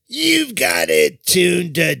You've got it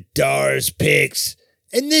tuned to Dar's Picks,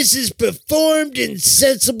 and this is performed in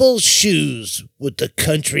sensible shoes with the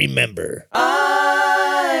country member.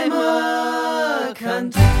 I'm a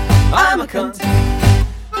cunt. I'm a cunt.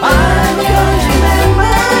 I'm a country member.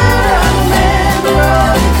 I'm a member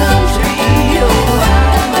of the country. Oh,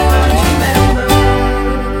 I'm a country member.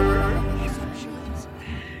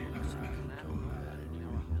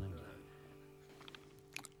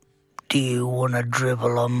 Do you want to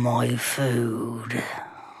dribble on my food?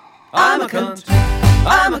 I'm a cunt.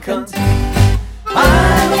 I'm a cunt.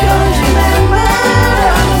 I'm a country member.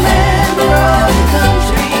 I'm a member of the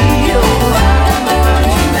country. Oh, I'm a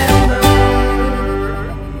country member.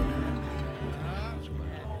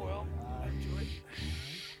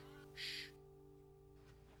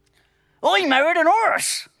 I married an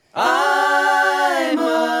horse. I'm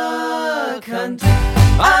a cunt.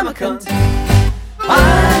 I'm a cunt.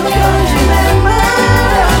 I'm a country member.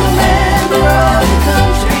 I'm a member of the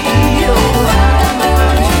country. Oh, I'm a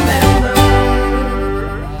country member.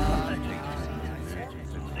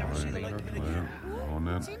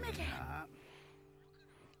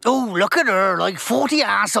 Oh, look at her, like 40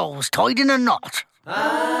 assholes tied in a knot. I'm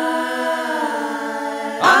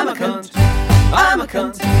a cunt. I'm a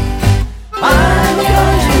cunt. I'm a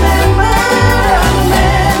country member. I'm a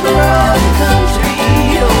member of the country.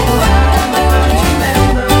 Oh, I'm a country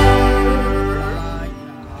member.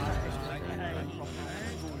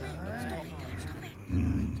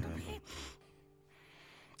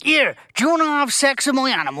 Here, do you want to have sex with my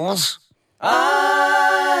animals?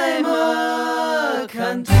 I'm a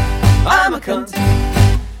cunt. I'm a cunt.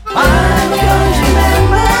 I'm a country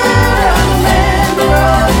member. I'm a member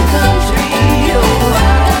of the country. Oh,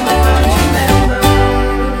 I'm a country member.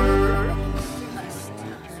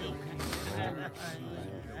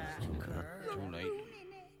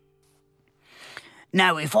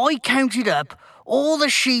 Now, if I counted up all the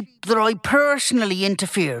sheep that I personally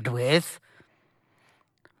interfered with,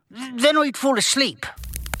 then I'd fall asleep.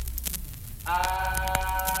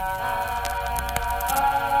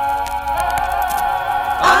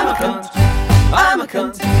 I'm a cunt. I'm a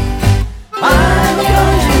cunt. I'm a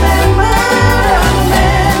country member. I'm a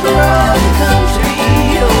member of the country.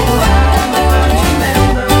 Oh, I'm a country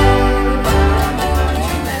member. I'm a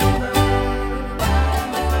country member.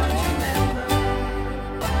 I'm a country member.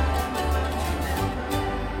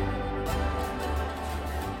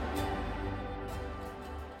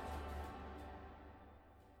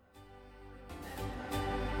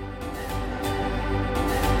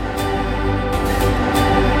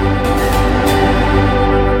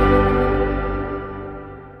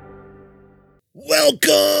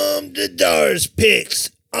 Welcome to Dar's Picks.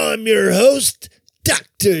 I'm your host,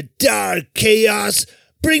 Dr. Dar Chaos,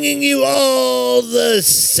 bringing you all the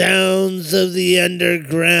sounds of the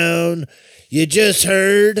underground. You just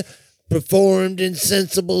heard performed in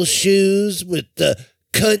sensible shoes with the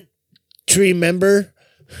country member.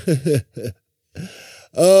 We've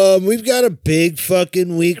got a big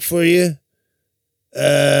fucking week for you.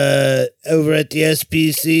 Over at the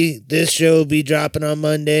SPC. This show will be dropping on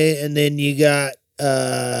Monday, and then you got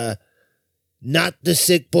Not the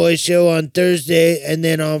Sick Boy show on Thursday, and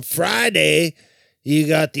then on Friday you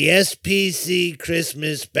got the SPC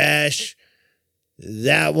Christmas Bash.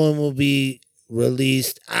 That one will be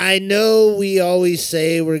released. I know we always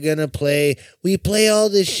say we play all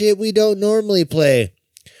this shit we don't normally play.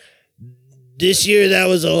 This year that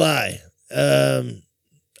was a lie.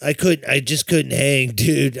 I just couldn't hang,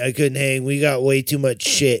 dude. I couldn't hang. We got way too much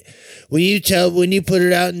shit. When you put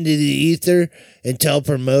it out into the ether and tell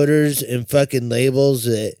promoters and fucking labels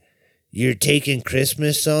that you're taking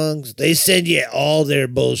Christmas songs, they send you all their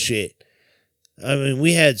bullshit. I mean,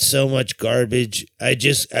 we had so much garbage. I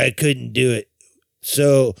couldn't do it.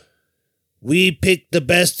 So we picked the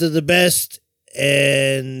best of the best,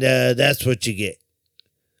 and that's what you get.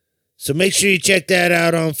 So make sure you check that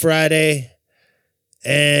out on Friday.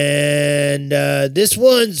 And this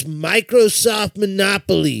one's Microsoft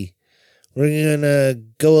Monopoly. We're going to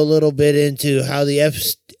go a little bit into how the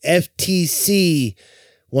FTC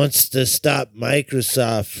wants to stop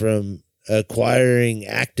Microsoft from acquiring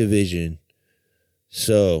Activision.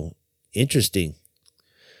 So, interesting.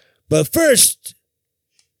 But first,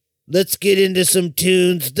 let's get into some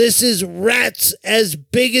tunes. This is Rats as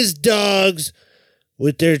Big as Dogs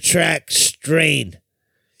with their track Strain.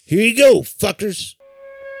 Here you go, fuckers.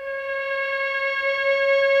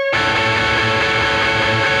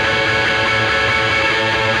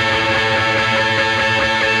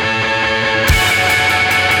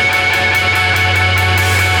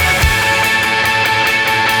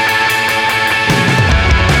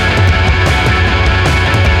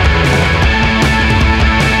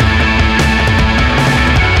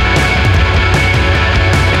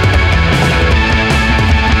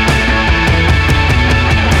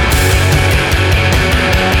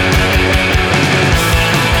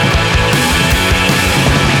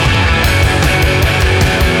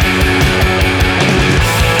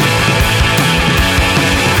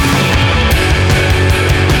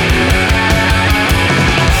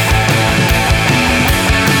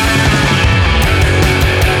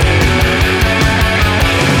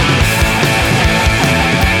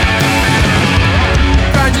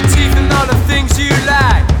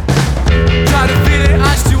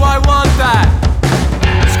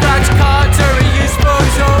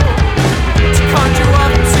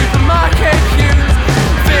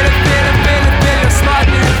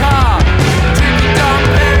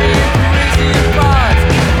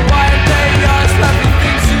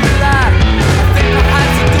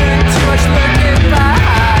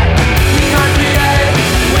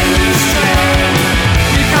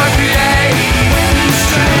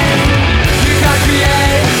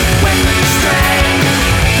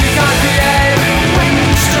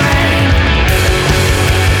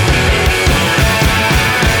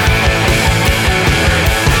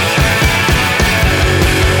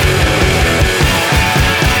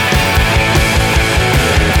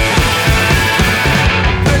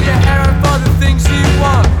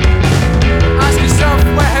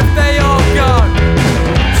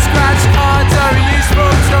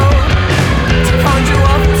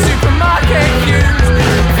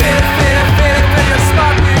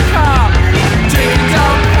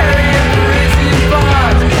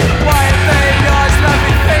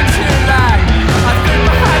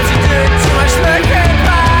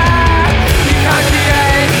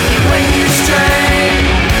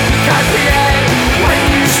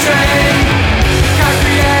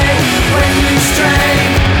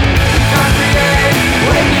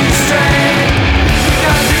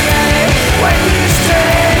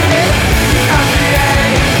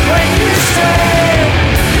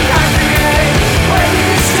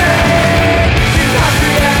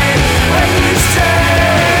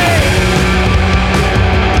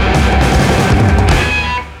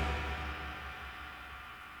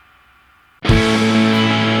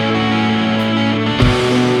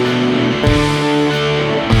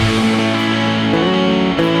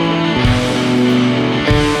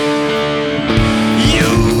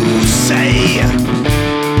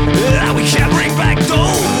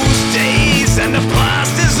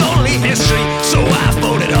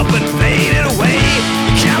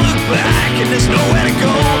 there's nowhere to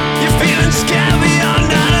go. You're feeling scared, but you're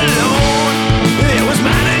not alone. It was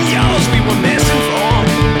mine and yours we were missing for.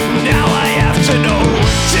 Now I have to know.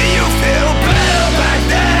 Do you feel better back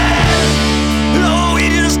then? Oh,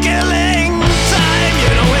 we just killing time.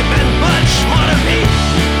 You know it meant much more to me.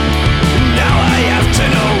 Now I have to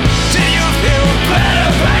know. Do you feel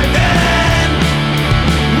better back then?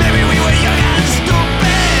 Maybe we were young and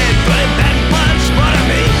stupid, but it meant much more to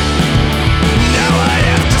me. Now I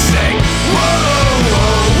have to sing. Whoa,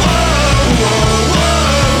 whoa, whoa, whoa, whoa,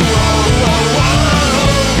 whoa, whoa,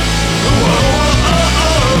 whoa, whoa.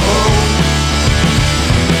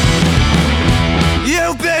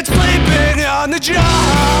 You've been sleeping on the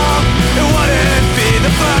job. It wouldn't be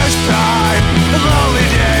the first time. The lonely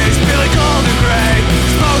days, feeling cold and gray.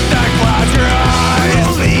 Smoke that clouds your eyes.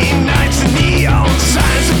 Lonely nights and neon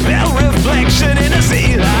signs of pale reflection in the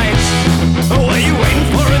sea lights. Oh, are you waiting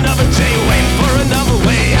for another day? Waiting for another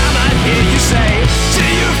way? I might hear you say, do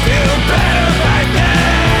you feel better back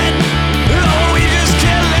then? Oh, we just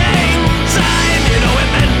killing time. You know it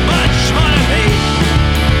meant much more to me.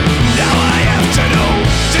 Now I have to know.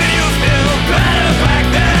 Do you feel better back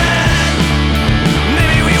then?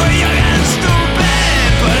 Maybe we were young and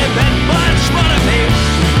stupid, but it meant much more to me.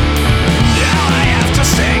 Now I have to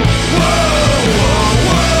sing. Whoa, whoa,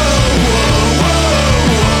 whoa, whoa, whoa,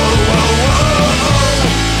 whoa,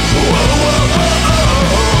 whoa, whoa, whoa.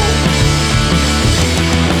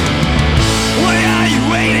 Why are you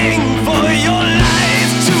waiting for your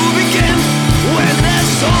life to begin when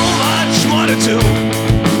there's so much more to do?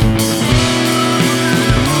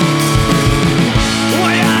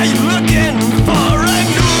 Why are you looking for a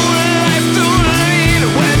new life to lead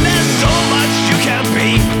when there's so much you can be?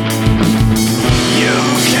 You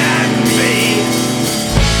can be.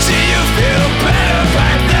 Do you feel better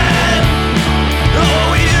back then? Oh,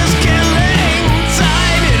 we just killing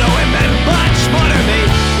time. You know it meant much more to me.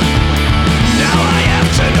 Now I have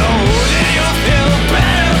to know. Do you feel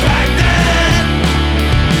better back then?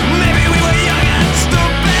 Maybe we were young and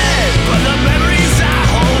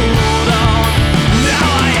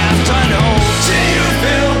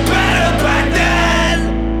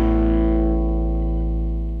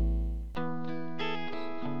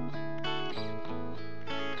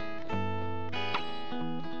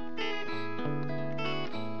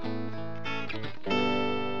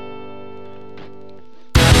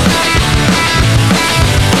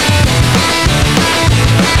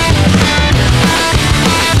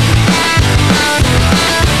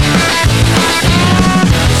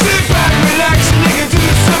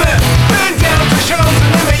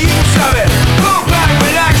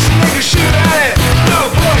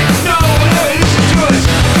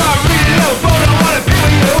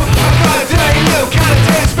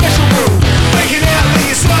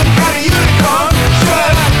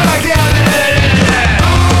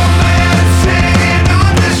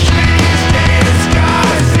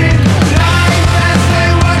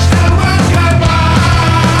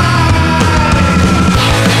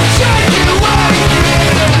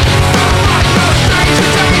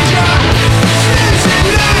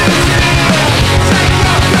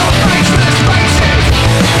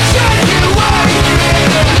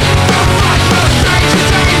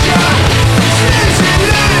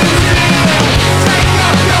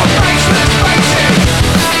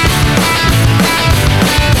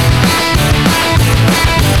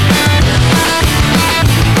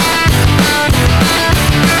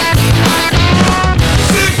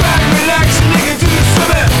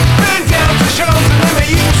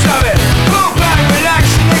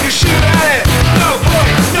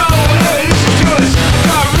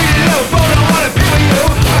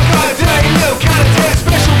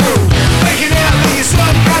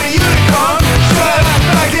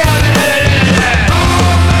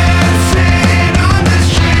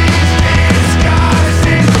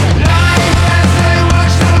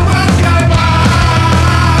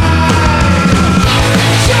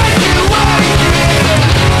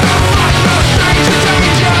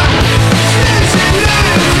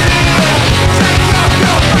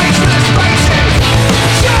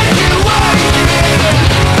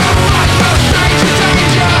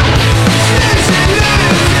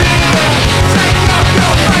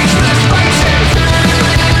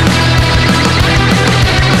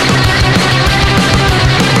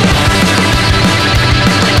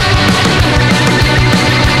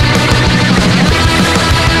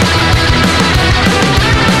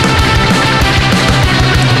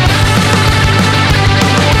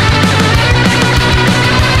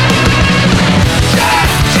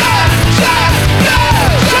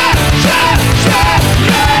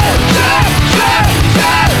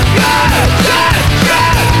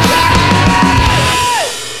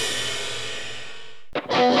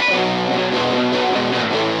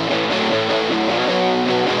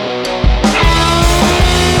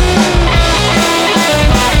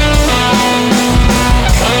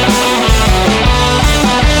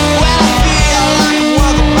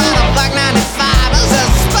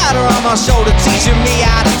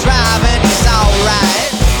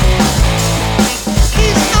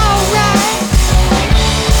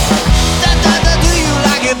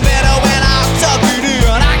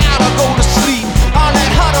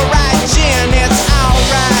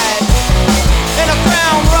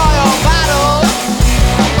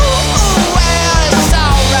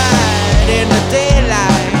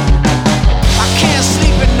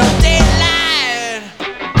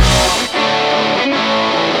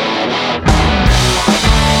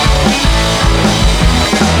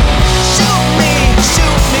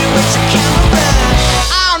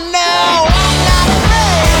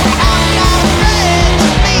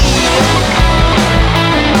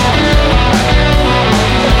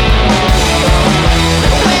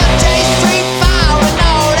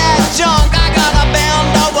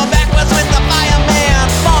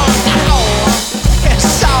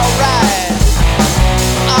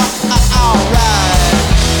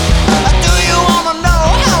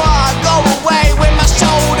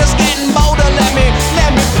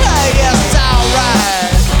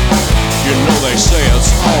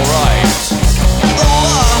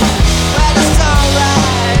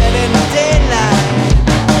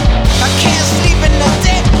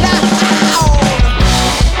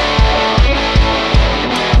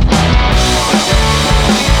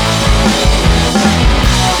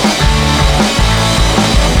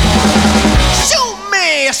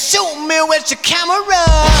your camera.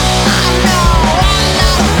 I know I'm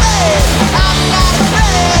not afraid. I'm not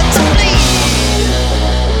afraid to bleed.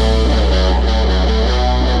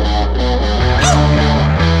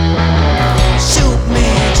 Shoot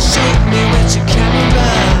me with your camera.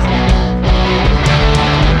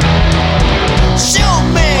 Shoot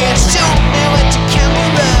me with your camera. Shoot me with your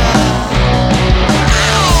camera.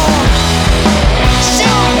 No.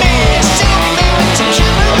 Shoot me with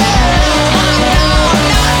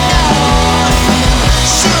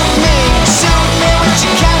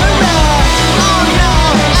your camera. Oh no,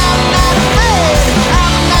 I'm not afraid.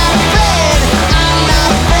 I'm not afraid. I'm not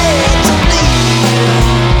afraid to bleed.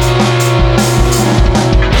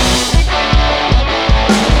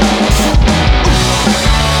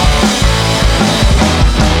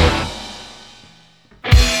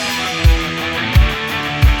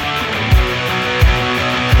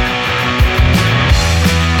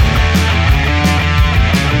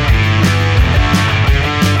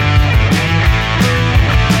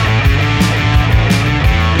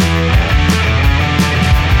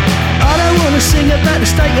 I don't want to sing about the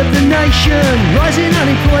state of the nation, rising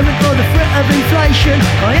unemployment or the threat of inflation.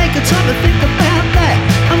 I ain't got time to think about that.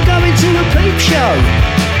 I'm going to a peep show.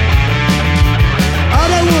 I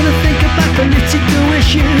don't want to think about political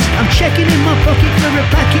issues. I'm checking in my pocket for a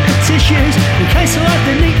packet of tissues in case I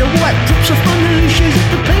delete the white drops off my new shoes at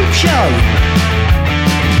the peep show.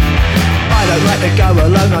 I don't like to go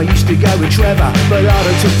alone, I used to go with Trevor, but I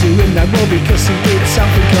don't talk to him no more because he did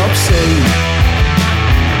something obscene.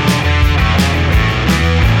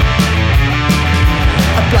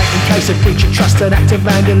 A blatant case of breach of trust and act of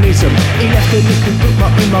vandalism. He left a little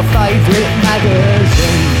bookmark in my favourite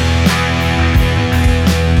magazine.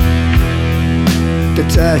 The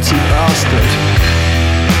dirty bastard.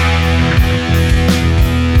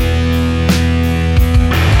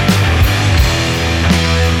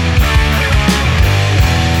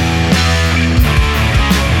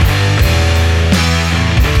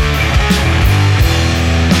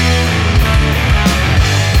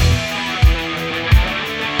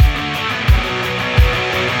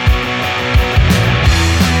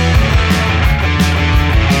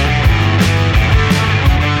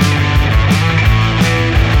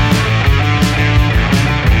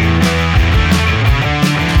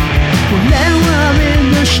 Well, now I'm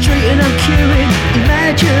in the street and I'm queuing,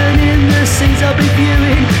 imagining the scenes I'll be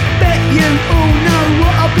viewing. Bet you all know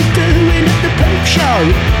what I'll be doing at the peep show.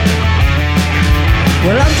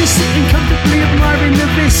 Well, I'm just sitting comfortably admiring the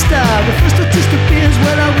vista. The first artist appears,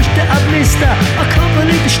 well, I wish that I'd missed her. I can't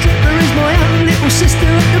believe the stripper is my own little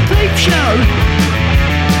sister at the peep show.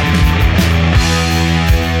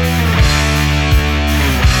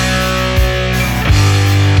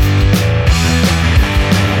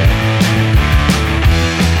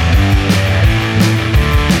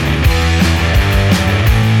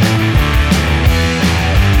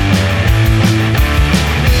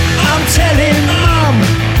 I'm telling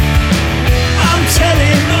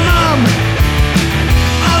mum,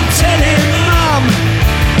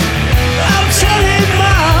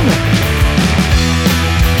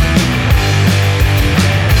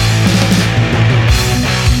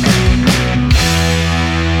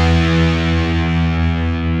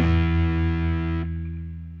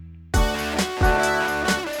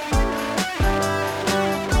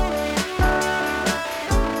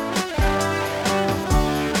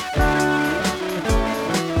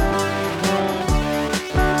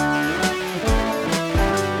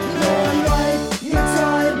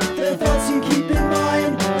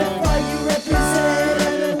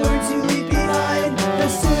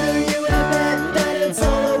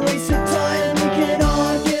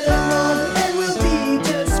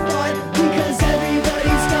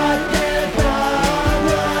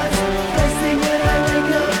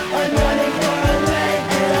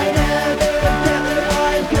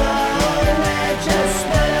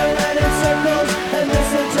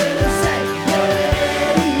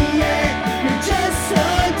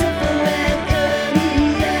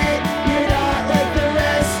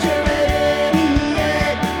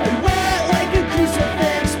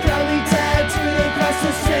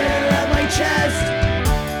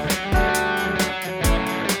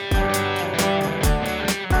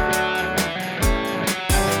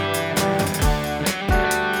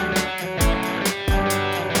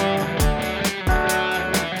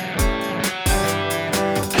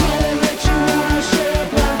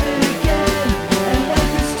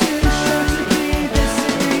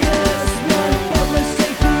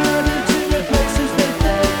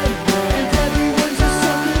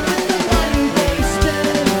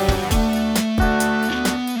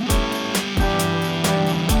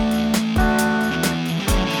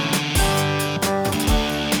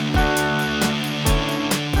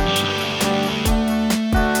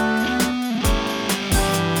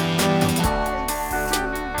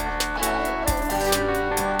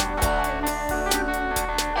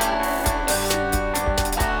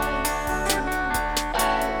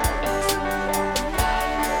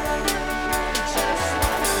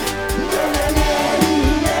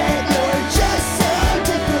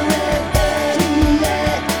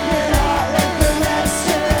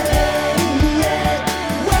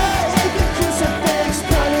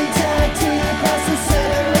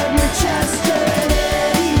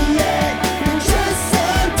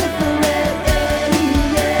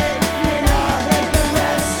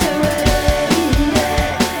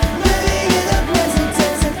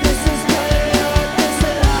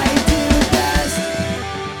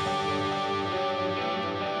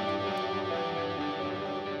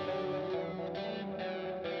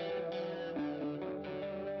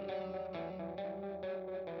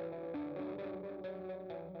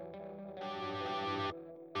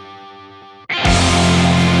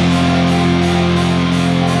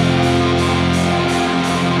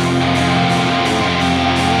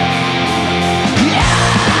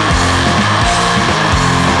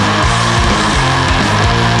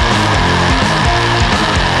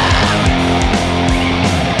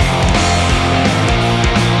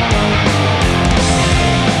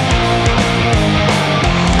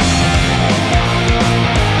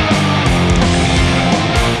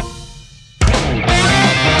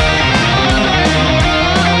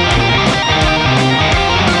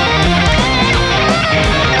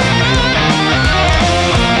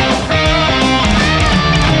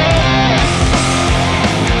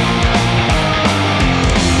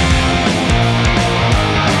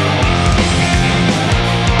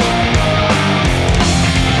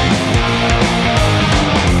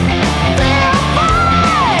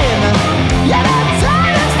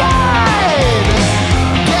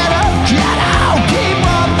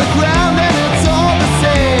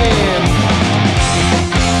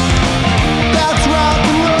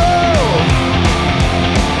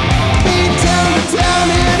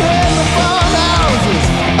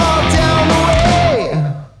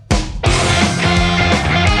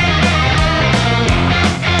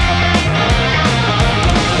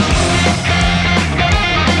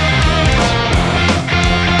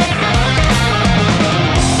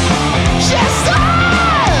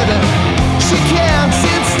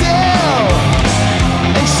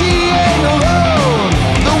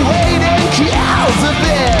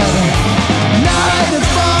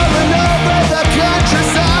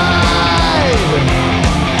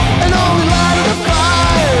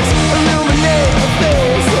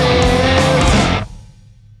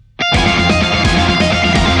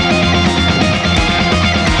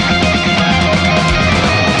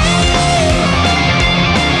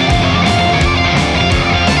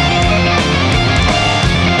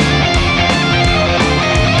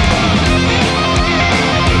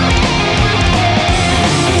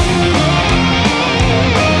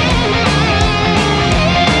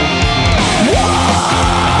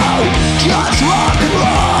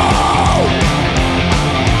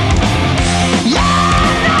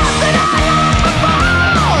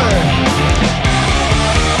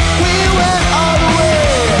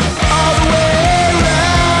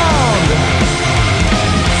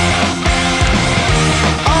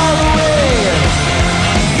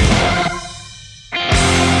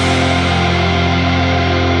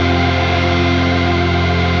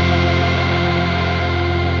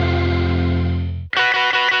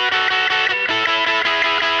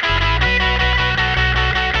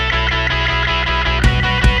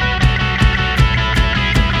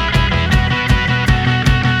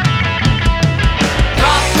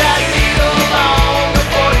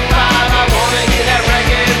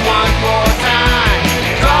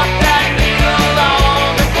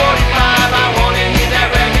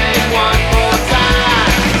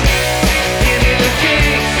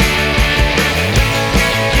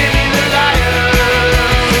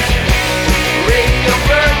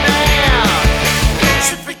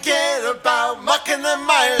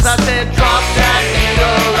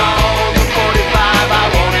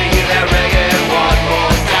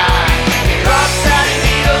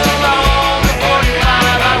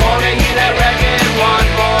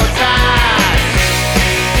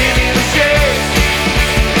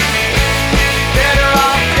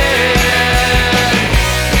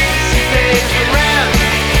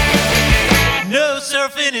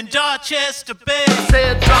 Rochester Bay.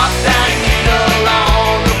 Said drop that needle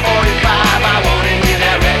on the 45. I wanna hear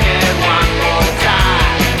that record one more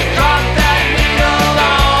time. Drop that needle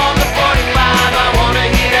on the 45. I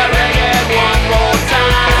wanna hear that record one more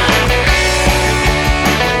time.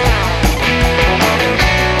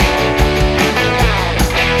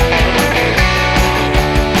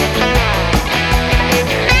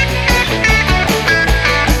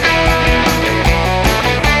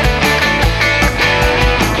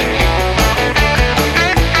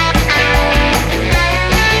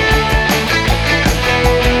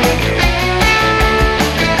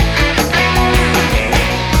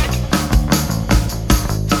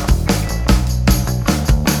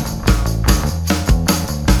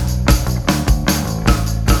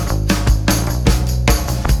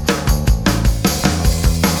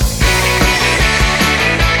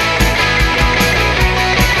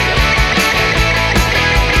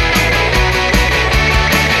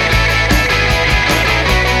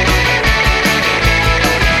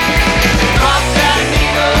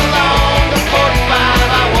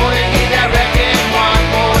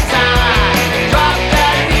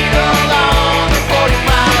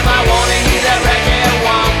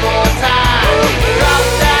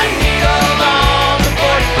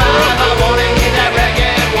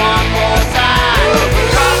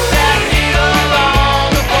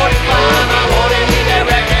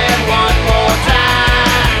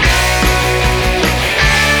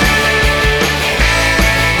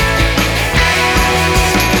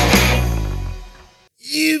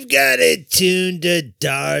 You've got it tuned to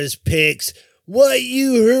Dars Picks. What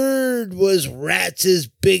you heard was Rats as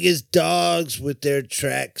Big as Dogs with their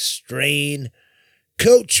track Strain.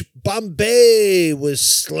 Coach Bombay was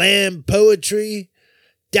Slam Poetry.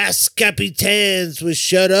 Das Capitans was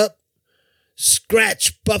Shut Up.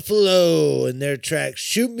 Scratch Buffalo and their track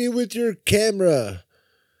Shoot Me With Your Camera.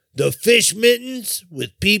 The Fish Mittens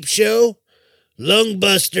with Peep Show.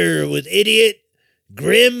 Lungbuster with Idiot.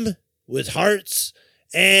 Grim with Hearts.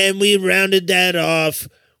 And we rounded that off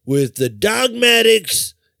with the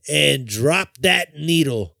Dogmatics and Drop That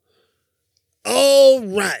Needle. All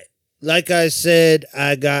right. Like I said,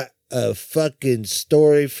 I got a fucking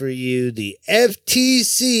story for you. The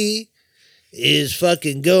FTC is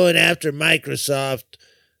fucking going after Microsoft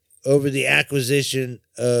over the acquisition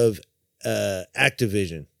of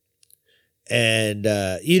Activision. And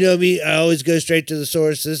you know me, I always go straight to the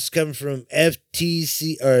source. This is coming from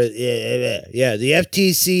FTC, or the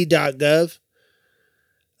FTC.gov.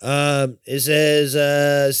 It says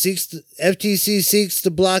FTC seeks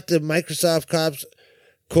to block the Microsoft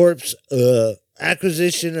Corp's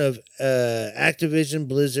acquisition of Activision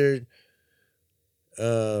Blizzard.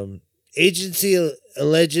 Agency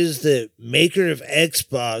alleges that maker of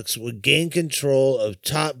Xbox would gain control of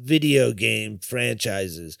top video game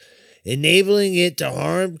franchises, enabling it to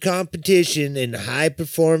harm competition in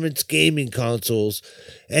high-performance gaming consoles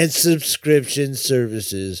and subscription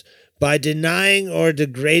services by denying or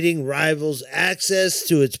degrading rivals access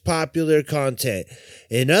to its popular content.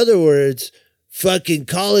 In other words, fucking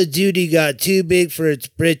Call of Duty got too big for its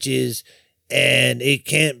britches, and it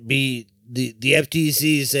can't be... The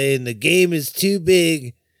FTC is saying the game is too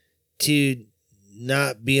big to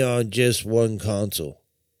not be on just one console.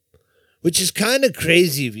 Which is kind of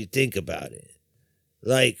crazy if you think about it.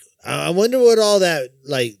 Like, I wonder what all that,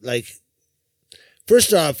 like,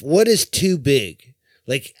 first off, what is too big?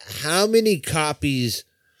 Like, how many copies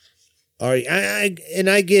are, and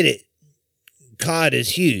I get it. COD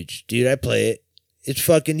is huge, dude, I play it. It's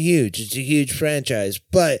fucking huge. It's a huge franchise.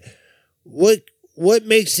 But what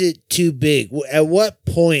makes it too big? At what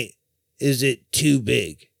point is it too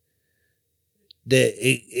big that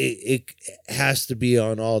it has to be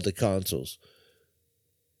on all the consoles?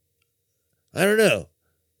 I don't know.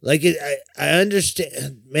 Like, I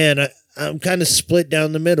understand. Man, I'm kind of split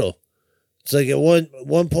down the middle. It's like at one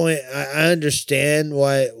point, I understand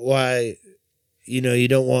why you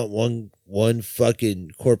don't want one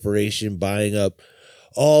fucking corporation buying up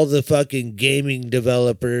all the fucking gaming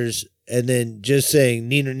developers and then just saying,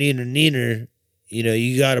 neener,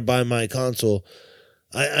 you got to buy my console.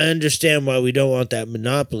 I understand why we don't want that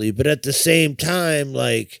monopoly, but at the same time,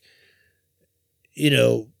 like,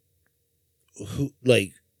 the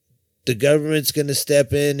government's going to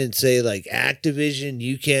step in and say, like, Activision,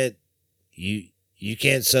 you can't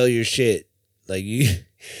sell your shit. Like, you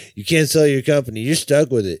can't sell your company. You're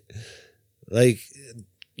stuck with it. Like,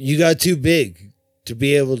 you got too big to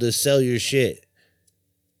be able to sell your shit.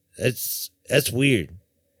 That's weird.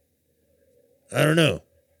 I don't know.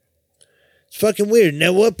 It's fucking weird. And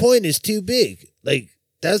at what point is too big? Like,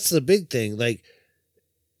 that's the big thing. Like,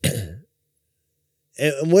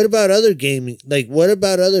 And what about other gaming? Like, what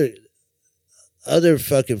about other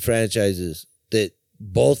fucking franchises that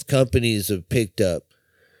both companies have picked up?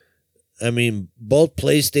 I mean, both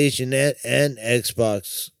PlayStation and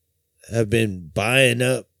Xbox have been buying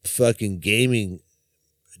up fucking gaming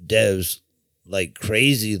devs like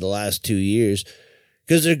crazy the last 2 years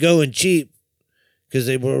because they're going cheap. Because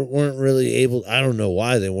they weren't really able. I don't know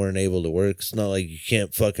why they weren't able to work. It's not like you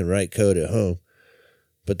can't fucking write code at home.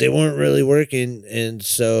 But they weren't really working. And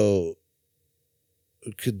so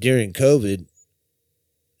during COVID.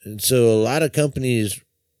 And so a lot of companies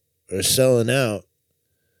are selling out.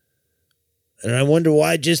 And I wonder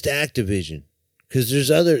why just Activision. Because there's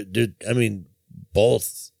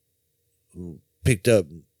both picked up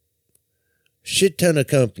shit ton of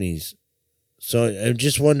companies. So I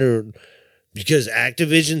just wonder. Because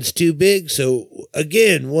Activision's too big. So,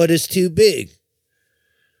 again, what is too big?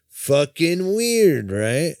 Fucking weird,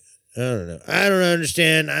 right? I don't know. I don't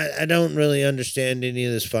understand. I don't really understand any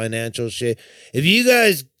of this financial shit. If you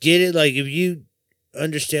guys get it, like, if you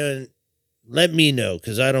understand, let me know.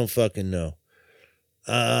 Because I don't fucking know.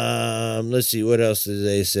 Let's see. What else did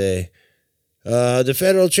they say? The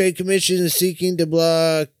Federal Trade Commission is seeking to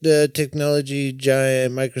block the technology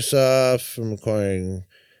giant Microsoft from acquiring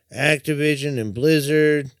Activision and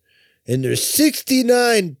Blizzard in their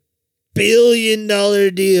 $69 billion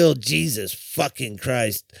deal. Jesus fucking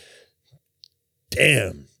Christ.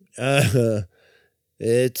 Damn.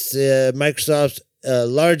 It's Microsoft's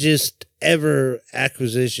largest ever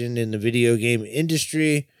acquisition in the video game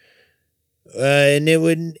industry. And it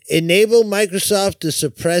would enable Microsoft to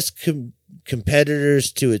suppress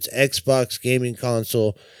competitors to its Xbox gaming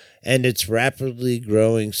console and its rapidly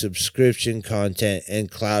growing subscription content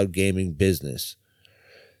and cloud gaming business.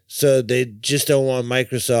 So they just don't want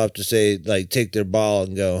Microsoft to say, like, take their ball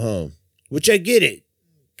and go home. Which I get it.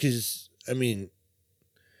 Because, I mean,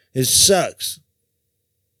 it sucks.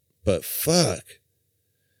 But fuck.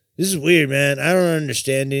 This is weird, man. I don't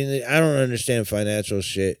understand anything. I don't understand financial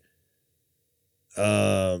shit.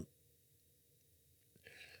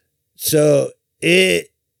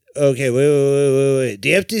 Okay, wait.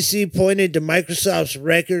 The FTC pointed to Microsoft's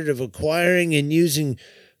record of acquiring and using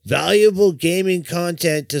valuable gaming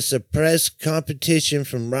content to suppress competition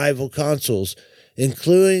from rival consoles,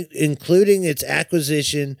 including its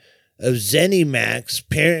acquisition of ZeniMax,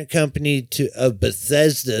 parent company of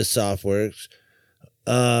Bethesda Softworks.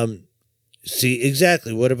 See,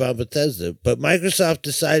 exactly. What about Bethesda? But Microsoft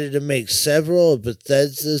decided to make several of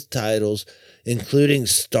Bethesda's titles, including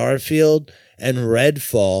Starfield and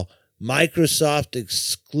Redfall, Microsoft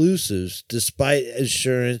exclusives, despite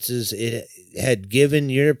assurances it had given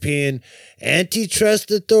European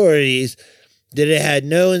antitrust authorities that it had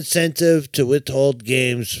no incentive to withhold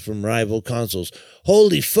games from rival consoles.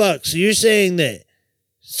 Holy fuck. So you're saying that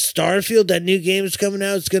Starfield, that new game is coming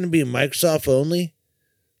out, is going to be Microsoft only?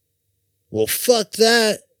 Well, fuck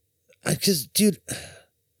that. Because, dude,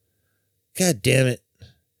 god damn it.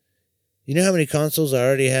 You know how many consoles I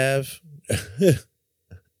already have?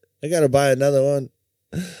 I gotta buy another one.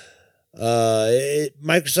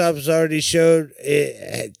 Microsoft has already showed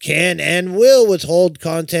it can and will withhold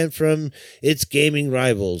content from its gaming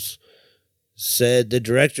rivals, said the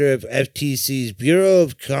director of FTC's Bureau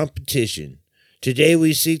of Competition. Today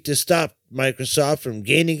we seek to stop Microsoft from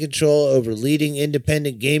gaining control over leading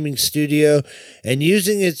independent gaming studio and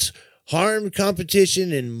using its harmed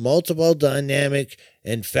competition in multiple dynamic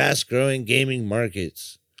and fast-growing gaming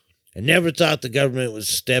markets. I never thought the government would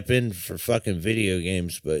step in for fucking video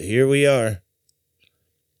games, but here we are.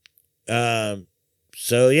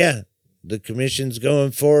 So yeah, the commission's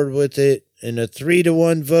going forward with it in a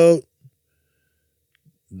 3-1 vote.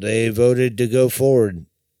 They voted to go forward,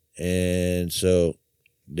 and so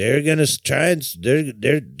they're gonna try and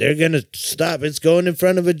they're gonna stop. It's going in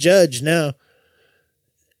front of a judge now,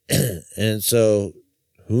 and so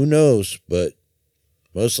who knows? But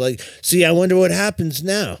most likely, see, I wonder what happens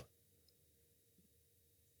now.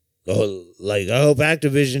 Oh, like, I hope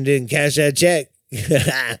Activision didn't cash that check.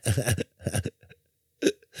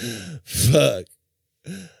 Fuck.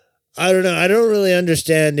 I don't know. I don't really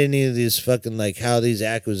understand any of these fucking, like, how these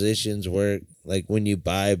acquisitions work. Like, when you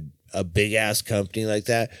buy a big-ass company like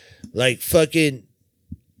that. Like, fucking,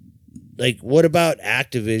 like, what about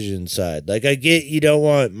Activision side? Like, I get you don't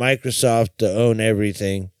want Microsoft to own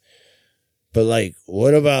everything. But, like,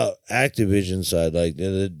 what about Activision side? Like,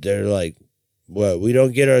 they're like, what, we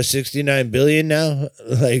don't get our $69 billion now?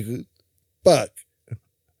 Like, fuck.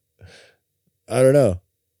 I don't know.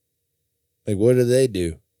 Like, what do they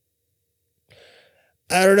do?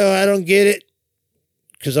 I don't know. I don't get it.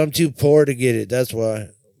 Because I'm too poor to get it. That's why.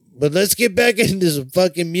 But let's get back into some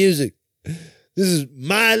fucking music. This is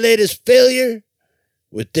My Latest Failure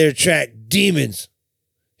with their track Demons.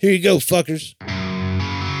 Here you go, fuckers.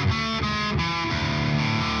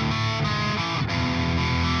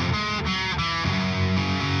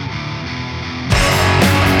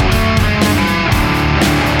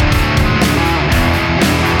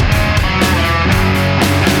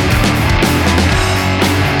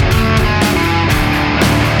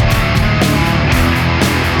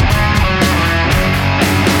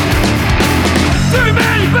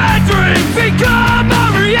 Become a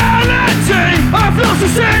reality. I've lost a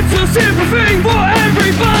sense of sympathy for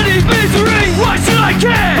everybody's misery. Why should I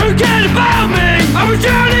care? Who cared about me? I was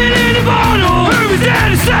drowning in a bottle. Who was there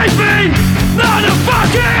to save me? Not a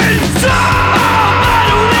fucking soul. I'll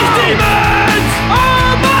battle these demons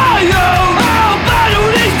on my own. I'll battle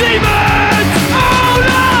these demons. Oh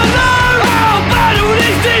no no. I'll battle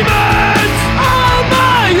these demons on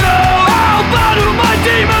my own. I'll battle my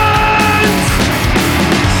demons.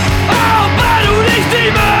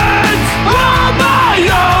 Demons! Oh my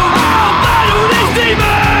own! I'll battle these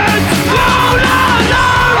demons! Oh no no!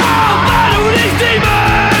 I'll battle these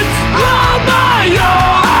demons! Oh my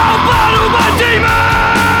own! I'll battle my demons!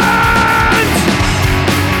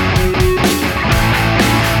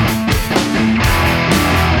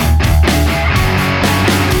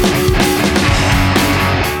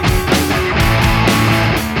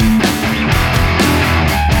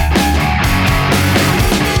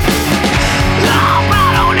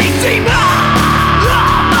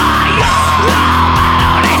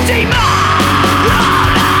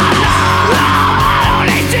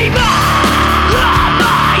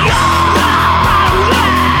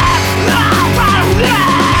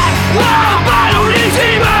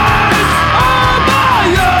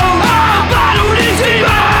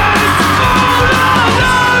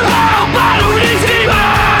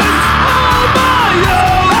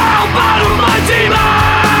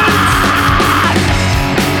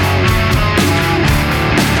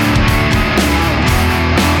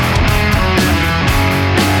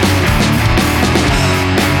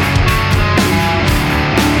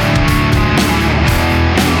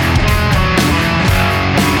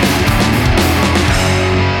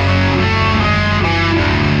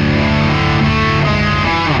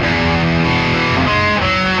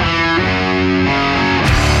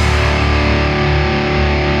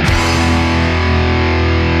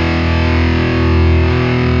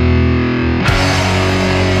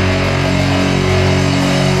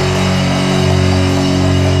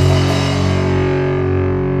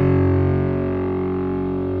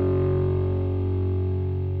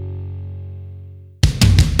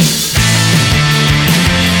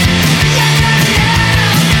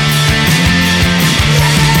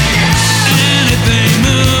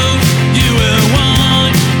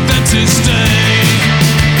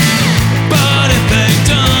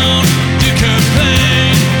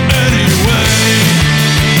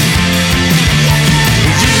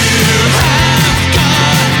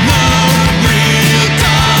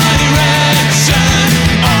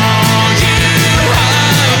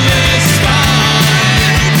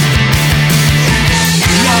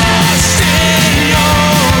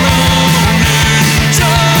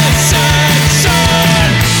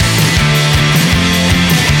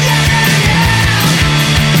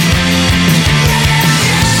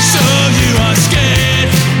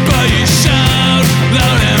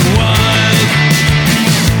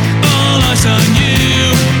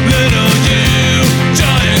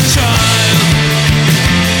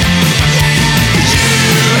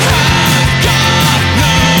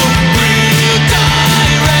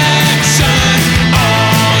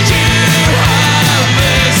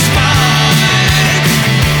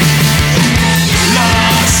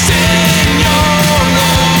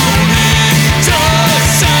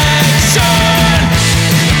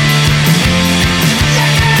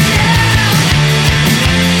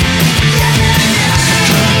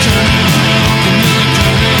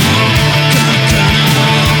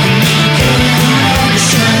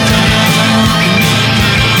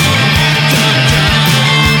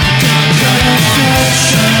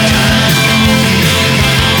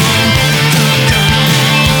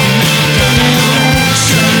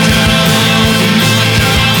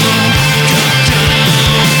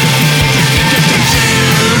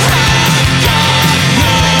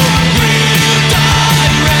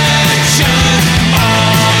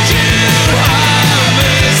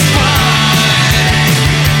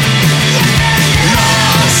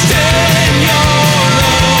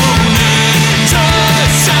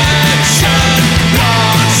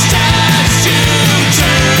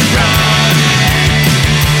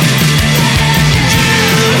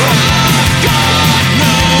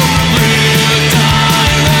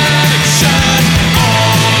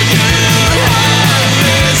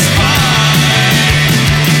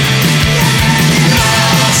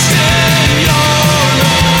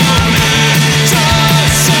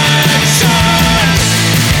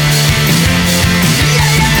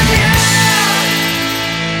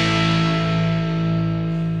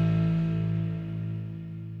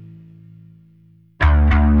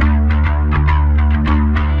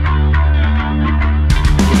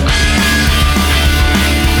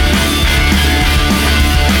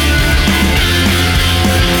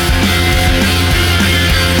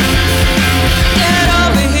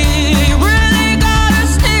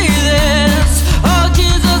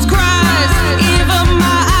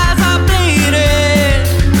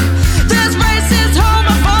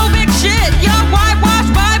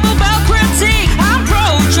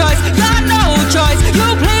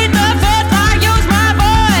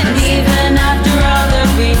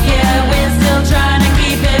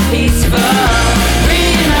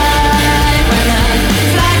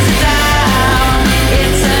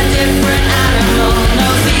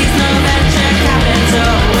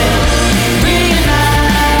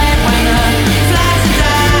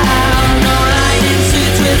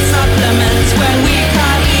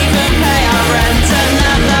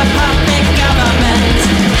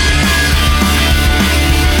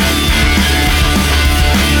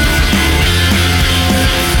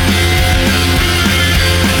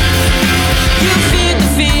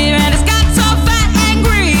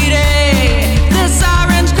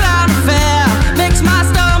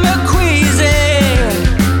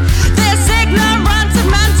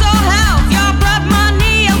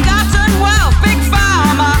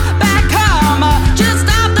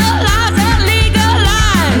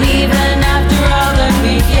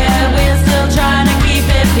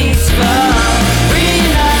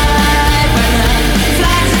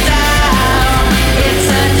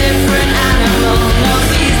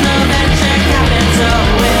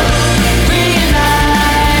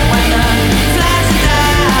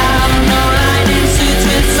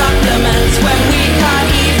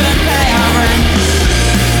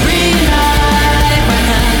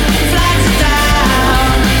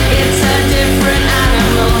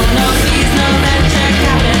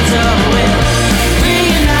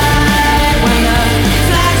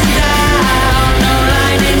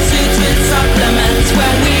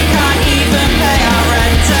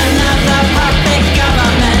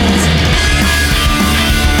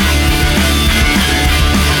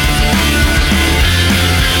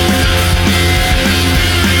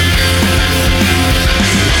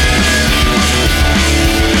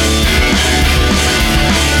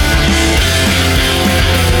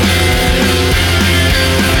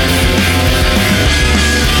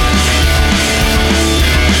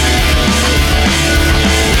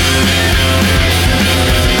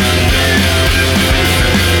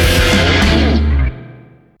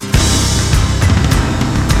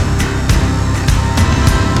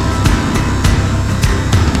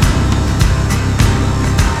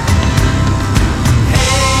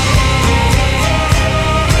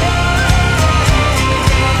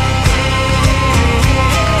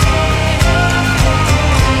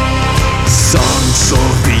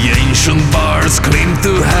 ancient bards claim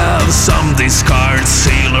to have some discard.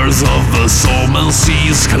 Sailors of the Solman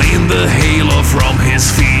seas clean the halo from his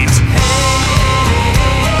feet.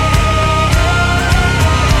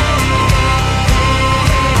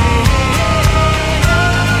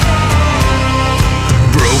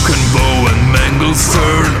 Broken bow and mangled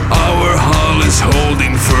stern, our hull is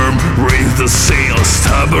holding firm. Raise the sails,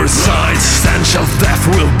 starboard side, stench of death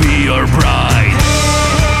will be our bride.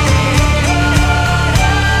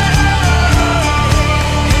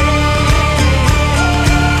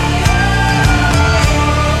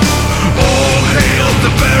 All hail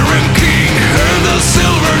the Baron King, hear the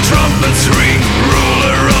silver trumpets ring.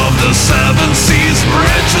 Ruler of the seven seas,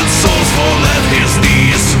 wretched souls fall at his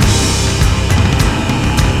knees.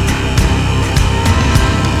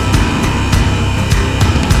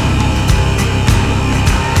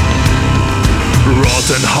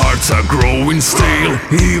 Rotten hearts are growing stale,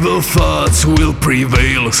 evil thoughts will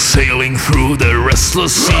prevail, sailing through the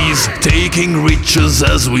restless seas, taking riches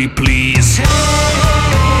as we please.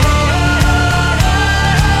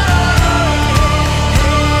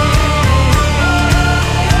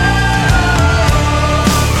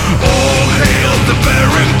 All hail the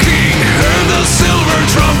Baron King, hear the silver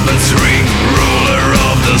trumpets ring. Ruler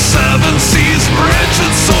of the seven seas,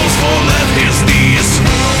 wretched souls fall at his knees.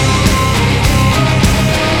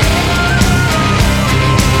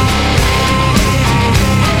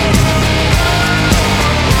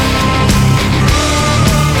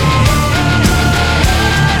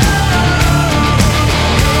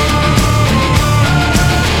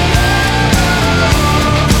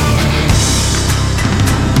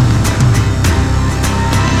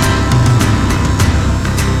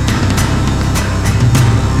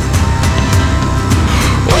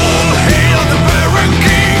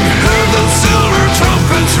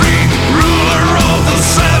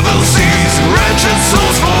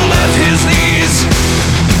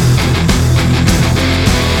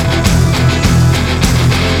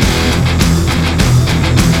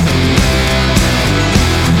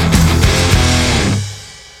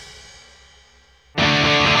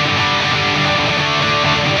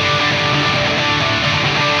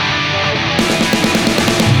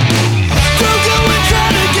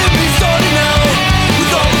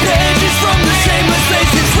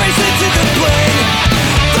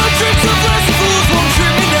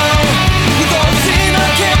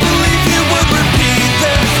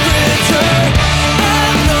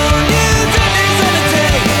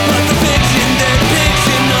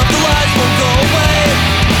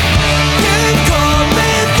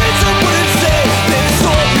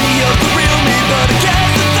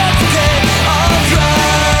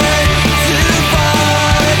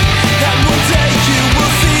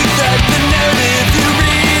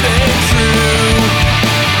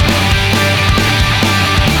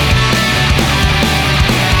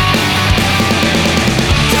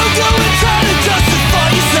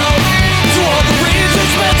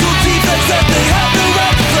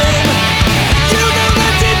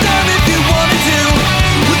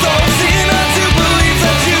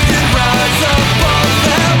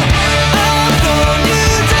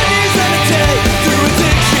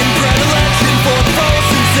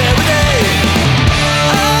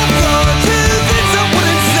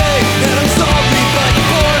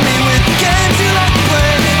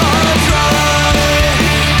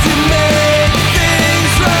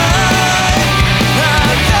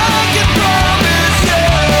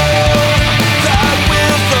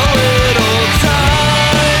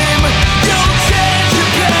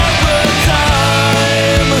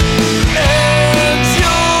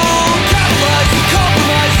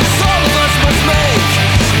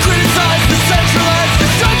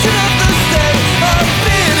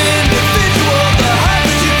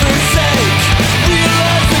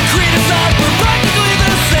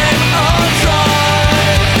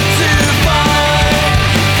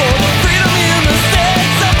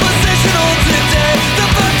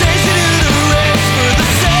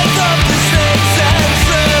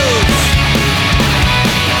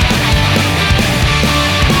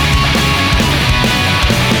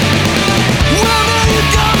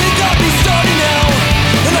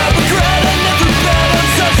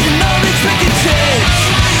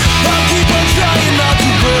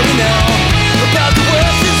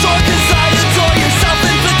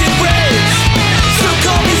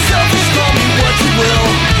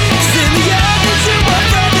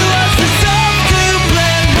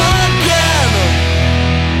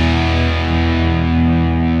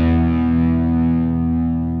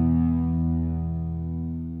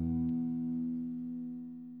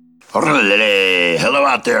 Hello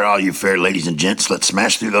out there, all you fair ladies and gents. Let's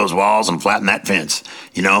smash through those walls and flatten that fence.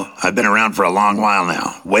 You know, I've been around for a long while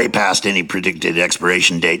now, way past any predicted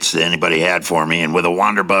expiration dates that anybody had for me, and with a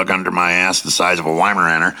wander bug under my ass the size of a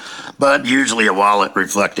Weimaraner, but usually a wallet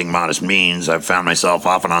reflecting modest means, I've found myself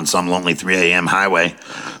often on some lonely 3 a.m. highway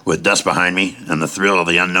with dust behind me and the thrill of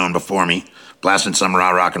the unknown before me, blasting some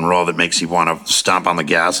raw rock and roll that makes you want to stomp on the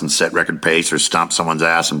gas and set record pace or stomp someone's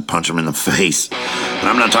ass and punch them in the face. And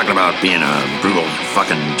I'm not talking about being a brutal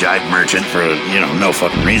fucking jive merchant for, no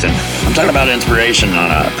fucking reason. I'm talking about inspiration on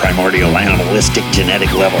a primordial animalistic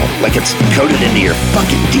genetic level. Like it's coded into your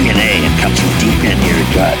fucking DNA and comes from deep in your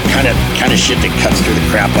gut. Kind of shit that cuts through the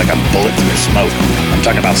crap like a bullet through smoke. I'm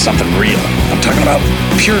talking about something real. I'm talking about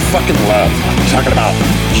pure fucking love. I'm talking about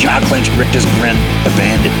jaw-clenched rictus grin,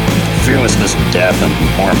 abandon, fearlessness of death, and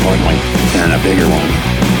more importantly, and a bigger one,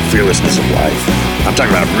 fearlessness of life. I'm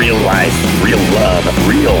talking about real life, real love,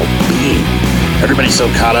 real being. Everybody's so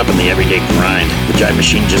caught up in the everyday grind. The jive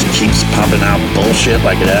machine just keeps pumping out bullshit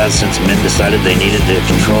like it has since men decided they needed to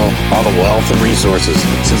control all the wealth and resources,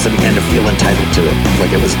 since they began to feel entitled to it, like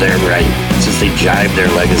it was their right, since they jived their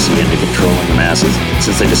legacy into controlling the masses,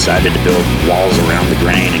 since they decided to build walls around the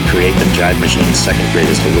grain and create the jive machine's second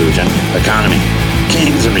greatest illusion, economy.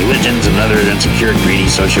 Kings and religions and other insecure, greedy,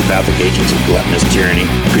 sociopathic agents of gluttonous tyranny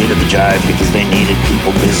created the jive because they needed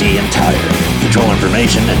people busy and tired. Control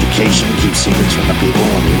information, education, keep secrets from the people,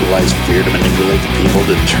 and utilize fear to manipulate the people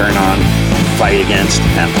to turn on, fight against,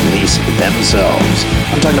 and police themselves.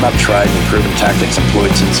 I'm talking about tried and proven tactics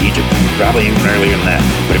employed since Egypt, probably even earlier than that.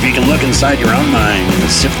 But if you can look inside your own mind and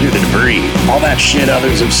sift through the debris, all that shit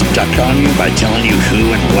others have stuck on you by telling you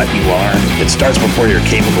who and what you are, it starts before you're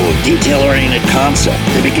capable of detail-oriented concepts.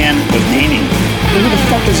 They begin with naming. Who the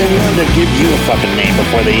fuck is anyone to give you a fucking name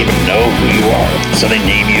before they even know who you are? So they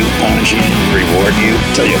name you, punish you, reward you,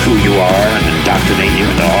 tell you who you are, and indoctrinate you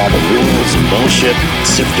into all the rules and bullshit.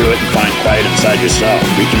 Sift through it and find quiet inside yourself.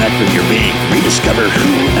 Reconnect with your being. Rediscover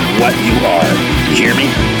who and what you are. You hear me?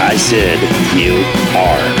 I said you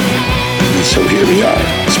are. And so here we are,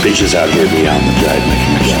 species out here beyond the jive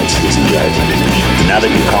mechanism. And now that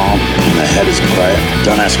you're calm and the head is quiet,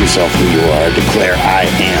 don't ask yourself who you are, declare I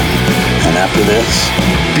am. And after this,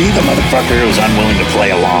 be the motherfucker who's unwilling to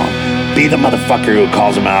play along. Be the motherfucker who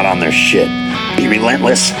calls them out on their shit. Be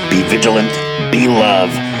relentless, be vigilant, be love,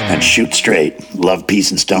 and shoot straight. Love, peace,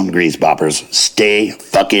 and stone grease, boppers. Stay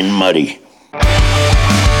fucking muddy.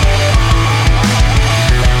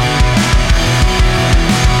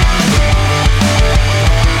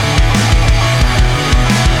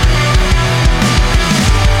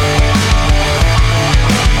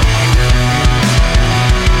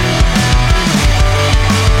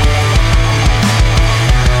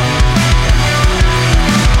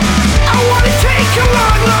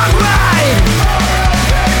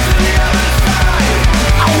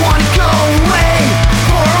 I wanna go away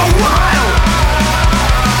for a while.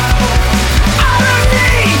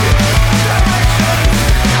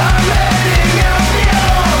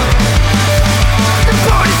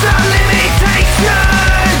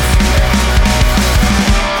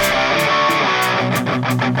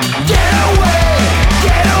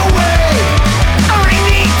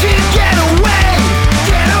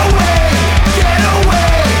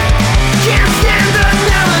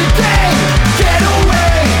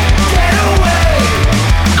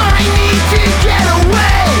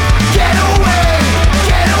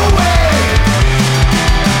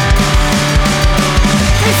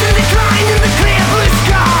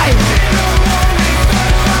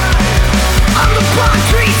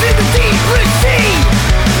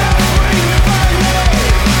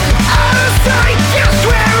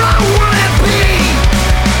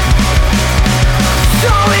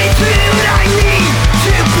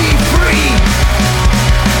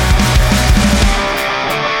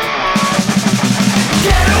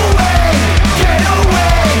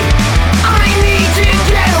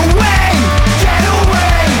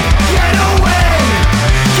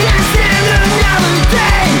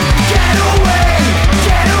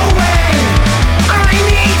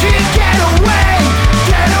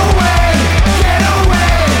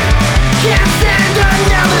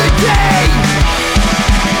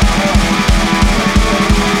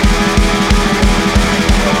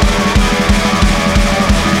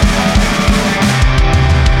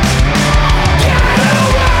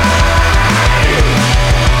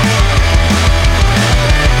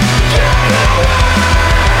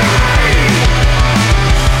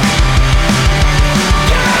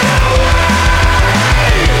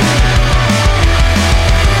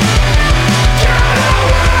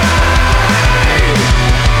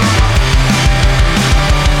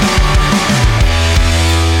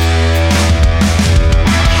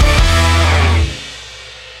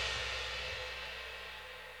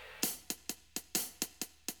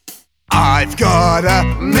 got a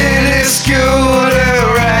minuscule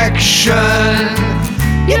erection.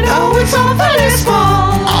 You know it's awfully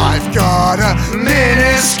small. I've got a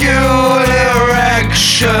minuscule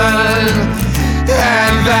erection,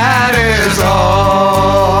 and that is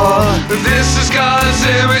all. This is God's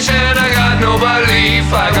image and I got no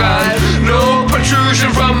belief. I got no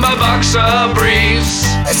protrusion from my boxer briefs.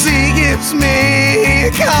 She gives me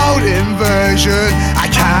a cold inversion.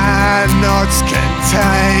 I cannot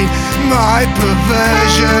contain my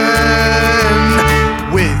perversion.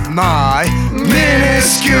 With my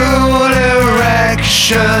minuscule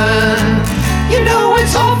erection, You know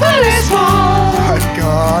it's awfully small. I've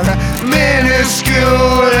got a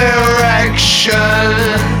minuscule erection,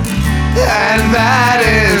 and that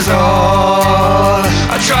is all.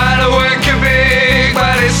 I try to work it big,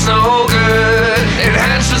 but it's no good.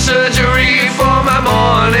 Enhanced surgery for my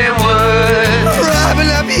morning wood.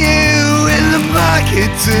 Rubbing up you in the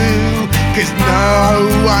bucket too, 'cause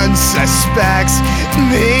no one suspects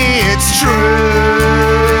me, it's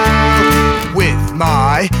true. With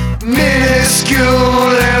my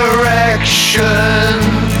minuscule erection,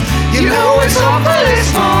 You know it's awfully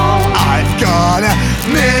small. I've got a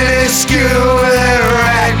minuscule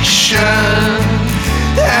erection,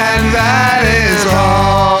 and that is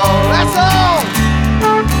all. That's all.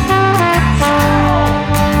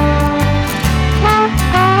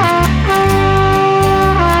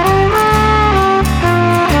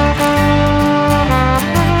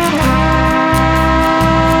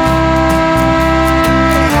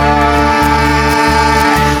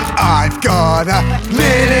 I've got a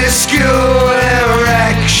minuscule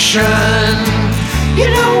erection. You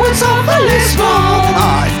know it's awfully small.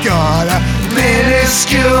 I've got a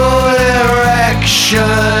minuscule erection,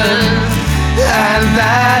 and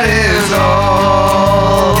that is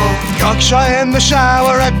all. Cockshy in the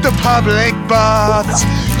shower at the public baths.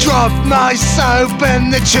 Drop my soap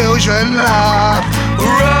and the children laugh.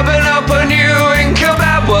 Rubbing up a new in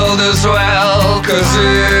kebab world as well, 'cause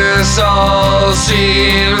this all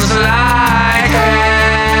seems like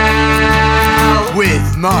hell.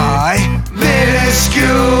 With my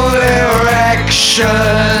minuscule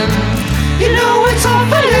erection, You know it's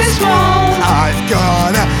awfully small. I've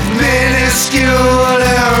got a minuscule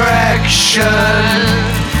erection,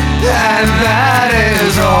 and that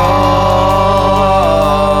is all.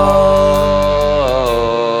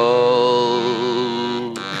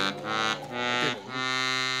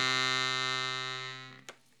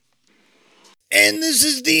 And this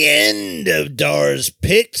is the end of Dar's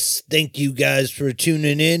Picks. Thank you guys for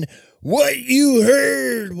tuning in. What you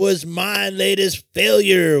heard was my latest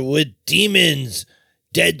failure with Demons,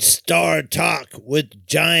 Dead Star Talk with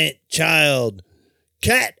Giant Child,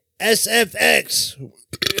 Cat SFX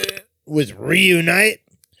with Reunite,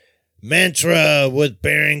 Mantra with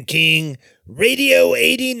Baron King, Radio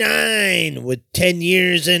 89 with 10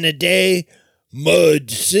 Years and a Day, Mud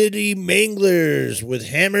City Manglers with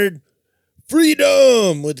Hammered,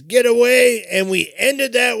 Freedom with Getaway, and we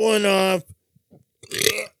ended that one off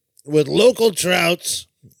with Local Trouts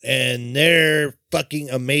and their fucking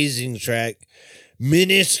amazing track,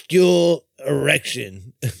 Minuscule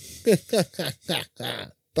Erection.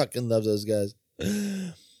 Fucking love those guys.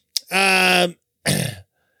 Thank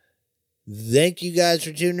you guys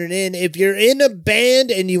for tuning in. If you're in a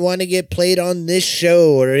band and you want to get played on this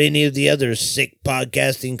show or any of the other Sick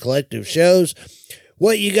Podcasting Collective shows,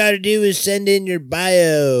 what you got to do is send in your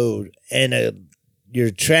bio and your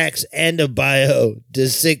tracks and a bio to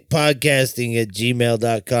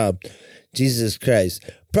sickpodcasting@gmail.com. Jesus Christ.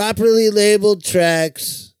 Properly labeled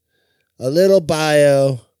tracks, a little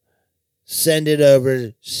bio, send it over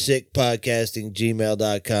to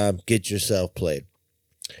sickpodcasting@gmail.com. Get yourself played.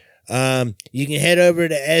 You can head over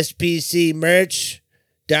to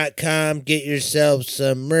spcmerch.com, get yourself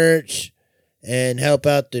some merch, and help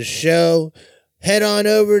out the show. Head on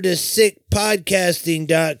over to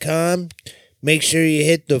sickpodcasting.com. Make sure you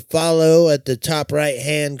hit the follow at the top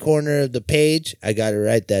right-hand corner of the page. I got it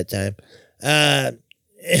right that time. And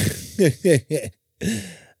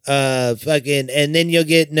then you'll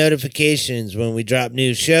get notifications when we drop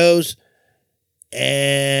new shows.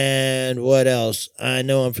 And what else? I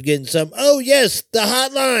know I'm forgetting some. Oh, yes, the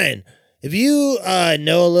hotline. If you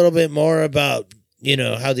know a little bit more about,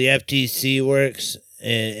 how the FTC works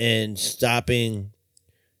and stopping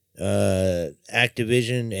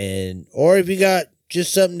Activision, or if you got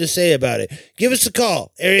just something to say about it, give us a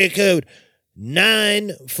call. Area code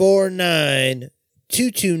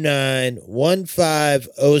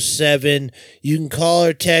 949-229-1507. You can call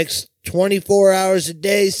or text 24 hours a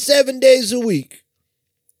day, 7 days a week.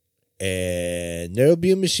 And there'll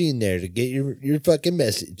be a machine there to get your fucking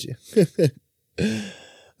message.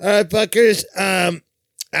 All right, fuckers.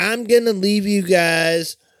 I'm going to leave you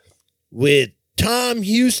guys with Tom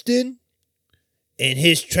Houston and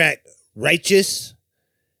his track Righteous.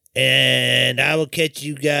 And I will catch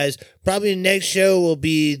you guys. Probably the next show will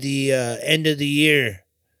be the end of the year.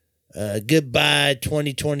 Goodbye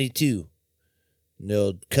 2022.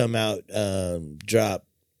 They'll come out, drop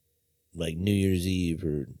like New Year's Eve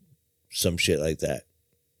or some shit like that.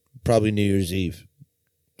 Probably New Year's Eve.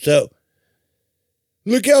 So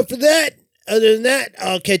look out for that. Other than that,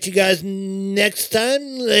 I'll catch you guys next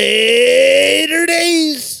time. Later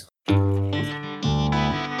days.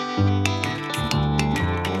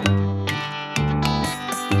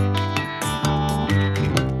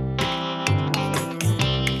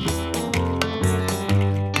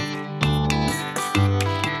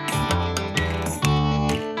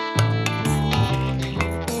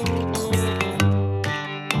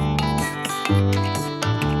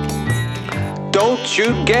 Don't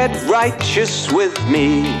you get righteous with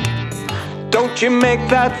me. Don't you make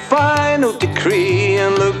that final decree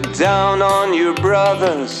and look down on your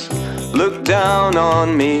brothers, look down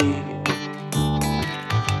on me.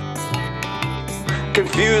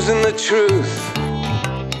 Confusing the truth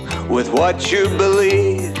with what you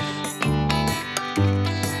believe.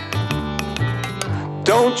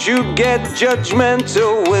 Don't you get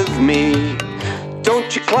judgmental with me.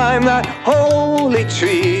 Don't you climb that holy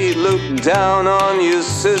tree. Look down on your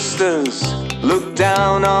sisters, look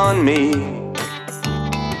down on me.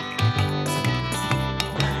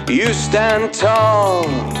 You stand tall,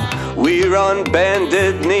 we're on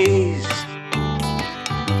bended knees.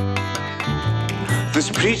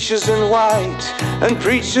 There's preachers in white and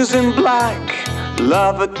preachers in black,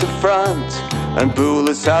 love at the front and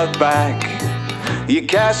bullets out back. You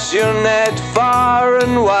cast your net far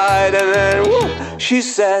and wide and then whoop, she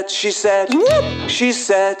said, whoop, she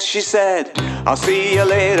said, I'll see you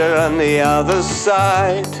later on the other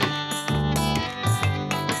side.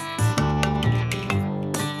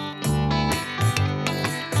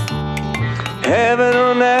 Heaven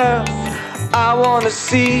on earth, I want to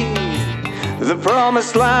see the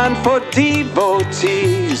promised land for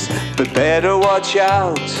devotees, but better watch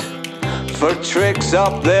out for tricks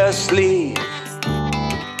up their sleeve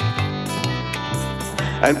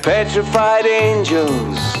and petrified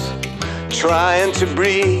angels trying to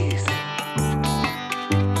breathe.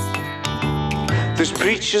 There's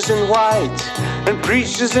preachers in white and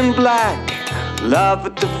preachers in black, love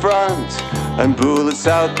at the front and bullets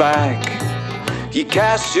out back. You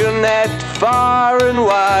cast your net far and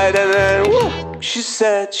wide and then whoop, she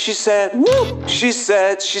said, whoop, she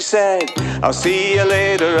said, I'll see you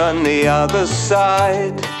later on the other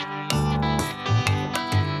side.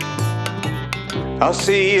 I'll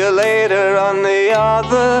see you later on the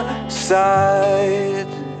other side.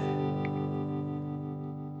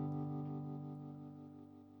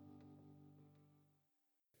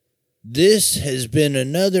 This has been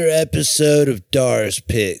another episode of Dar's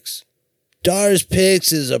Picks. Dar's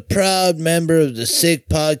Picks is a proud member of the Sick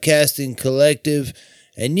Podcasting Collective,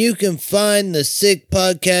 and you can find the Sick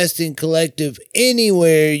Podcasting Collective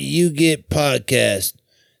anywhere you get podcasts.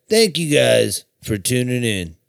 Thank you guys for tuning in.